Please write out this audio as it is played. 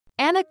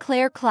Anna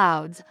Claire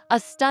Clouds, a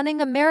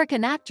stunning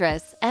American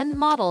actress and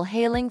model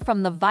hailing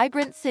from the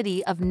vibrant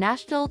city of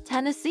Nashville,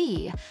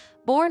 Tennessee.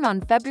 Born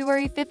on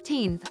February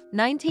 15,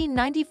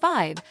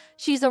 1995,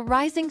 she's a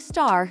rising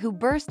star who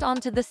burst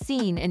onto the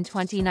scene in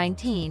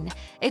 2019,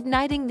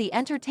 igniting the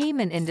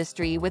entertainment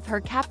industry with her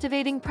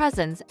captivating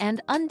presence and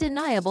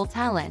undeniable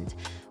talent.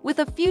 With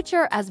a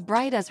future as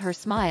bright as her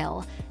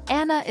smile,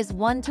 Anna is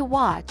one to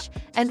watch,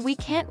 and we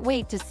can't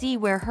wait to see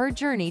where her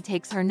journey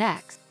takes her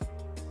next.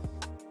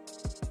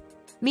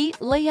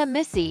 Meet Lea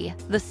Missy,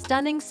 the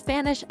stunning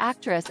Spanish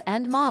actress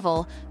and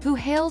model who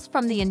hails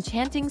from the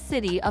enchanting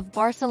city of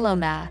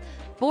Barcelona.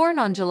 Born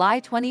on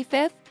July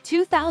 25,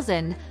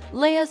 2000,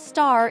 Lea's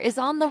star is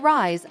on the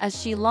rise as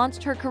she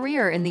launched her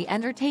career in the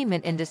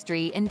entertainment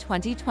industry in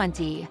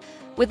 2020.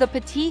 With a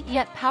petite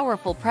yet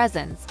powerful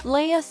presence,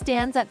 Lea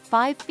stands at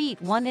 5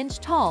 feet 1 inch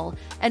tall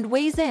and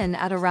weighs in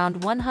at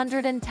around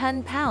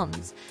 110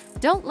 pounds.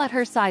 Don't let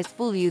her size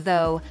fool you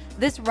though.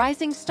 This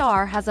rising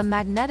star has a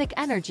magnetic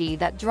energy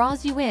that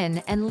draws you in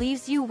and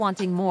leaves you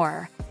wanting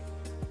more.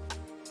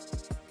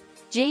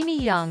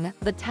 Jamie Young,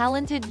 the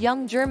talented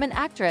young German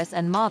actress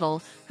and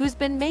model who's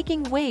been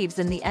making waves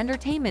in the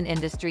entertainment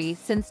industry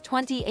since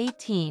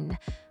 2018.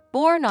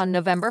 Born on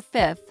November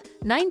 5,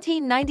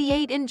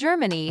 1998 in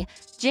Germany,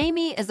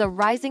 Jamie is a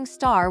rising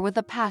star with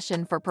a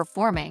passion for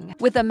performing.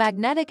 With a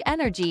magnetic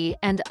energy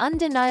and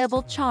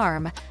undeniable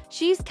charm,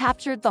 she's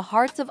captured the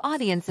hearts of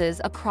audiences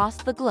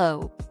across the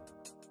globe.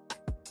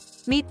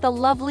 Meet the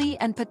lovely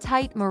and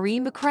petite Marie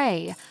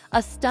McRae,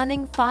 a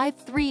stunning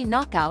 5'3"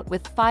 knockout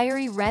with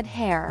fiery red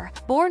hair.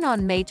 Born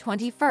on May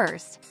 21,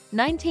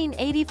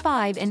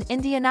 1985 in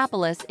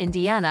Indianapolis,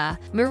 Indiana,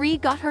 Marie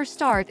got her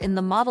start in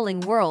the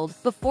modeling world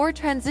before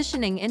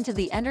transitioning into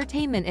the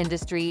entertainment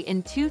industry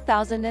in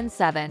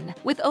 2007.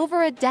 With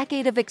over a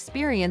decade of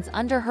experience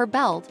under her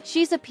belt,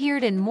 she's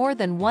appeared in more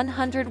than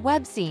 100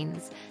 web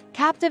scenes,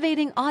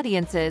 captivating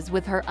audiences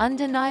with her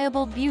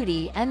undeniable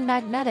beauty and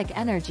magnetic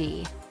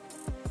energy.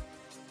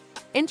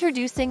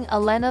 Introducing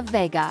Elena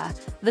Vega,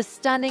 the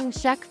stunning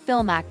Czech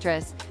film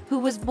actress who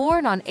was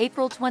born on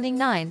April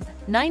 29,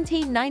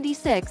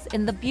 1996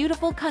 in the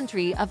beautiful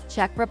country of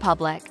Czech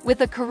Republic. With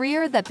a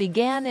career that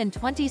began in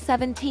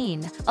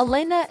 2017,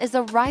 Elena is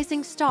a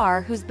rising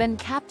star who's been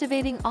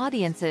captivating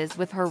audiences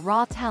with her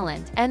raw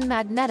talent and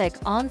magnetic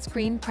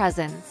on-screen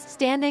presence.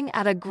 Standing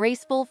at a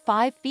graceful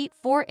 5 feet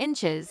 4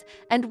 inches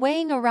and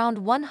weighing around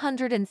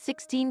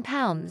 116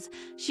 pounds,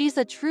 she's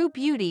a true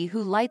beauty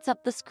who lights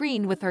up the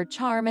screen with her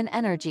charm and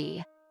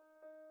energy.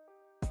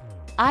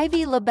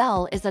 Ivy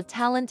LaBelle is a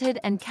talented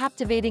and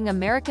captivating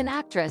American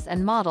actress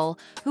and model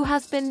who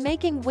has been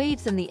making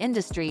waves in the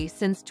industry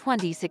since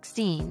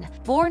 2016.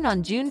 Born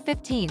on June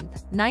 15,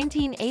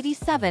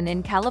 1987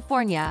 in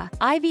California,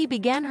 Ivy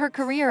began her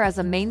career as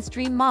a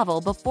mainstream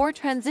model before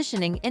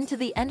transitioning into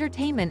the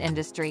entertainment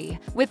industry.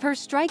 With her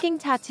striking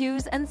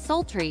tattoos and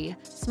sultry,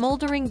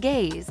 smoldering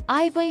gaze,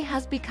 Ivy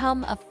has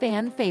become a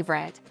fan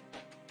favorite.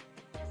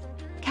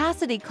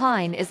 Cassidy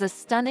Klein is a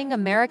stunning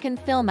American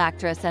film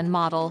actress and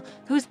model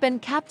who's been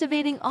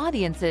captivating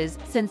audiences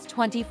since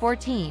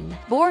 2014.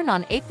 Born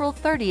on April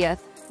 30,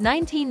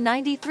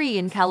 1993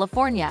 in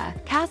California,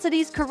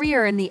 Cassidy's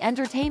career in the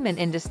entertainment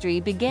industry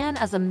began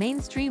as a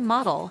mainstream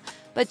model,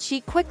 but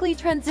she quickly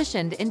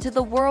transitioned into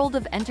the world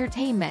of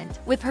entertainment.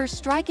 With her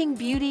striking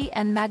beauty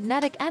and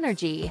magnetic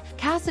energy,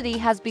 Cassidy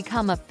has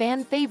become a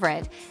fan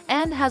favorite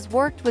and has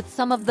worked with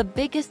some of the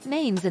biggest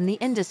names in the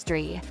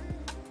industry.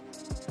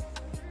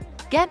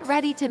 Get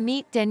ready to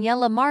meet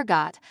Daniela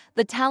Margot,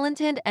 the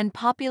talented and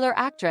popular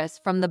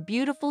actress from the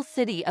beautiful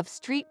city of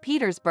St.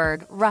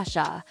 Petersburg,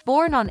 Russia.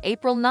 Born on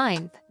April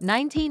 9,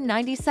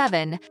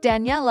 1997,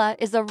 Daniela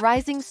is a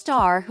rising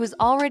star who's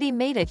already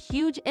made a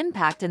huge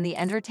impact in the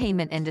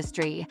entertainment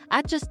industry.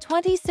 At just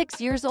 26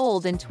 years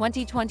old in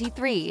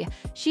 2023,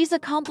 she's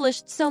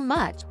accomplished so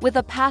much, with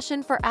a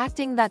passion for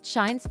acting that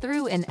shines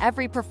through in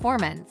every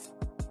performance.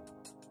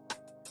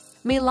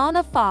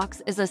 Milana Fox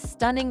is a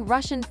stunning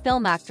Russian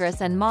film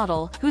actress and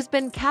model who's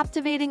been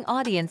captivating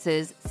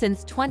audiences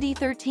since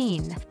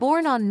 2013.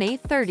 Born on May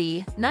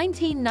 30,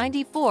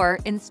 1994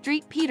 in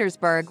St.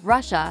 Petersburg,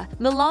 Russia,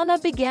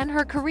 Milana began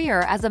her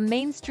career as a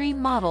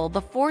mainstream model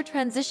before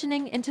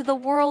transitioning into the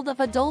world of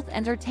adult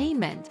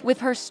entertainment. With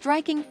her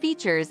striking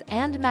features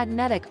and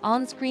magnetic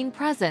on-screen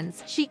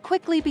presence, she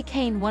quickly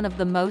became one of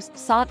the most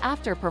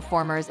sought-after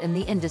performers in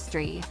the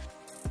industry.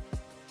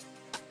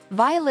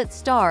 Violet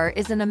Starr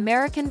is an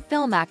American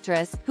film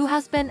actress who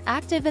has been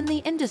active in the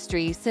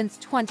industry since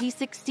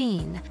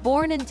 2016.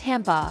 Born in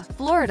Tampa,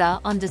 Florida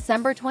on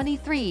December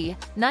 23,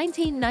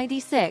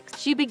 1996,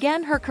 she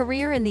began her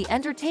career in the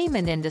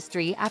entertainment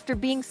industry after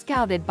being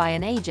scouted by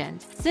an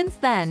agent. Since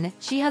then,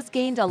 she has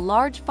gained a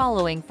large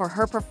following for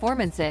her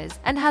performances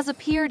and has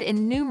appeared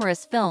in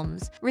numerous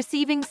films,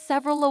 receiving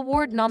several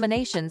award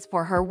nominations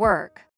for her work.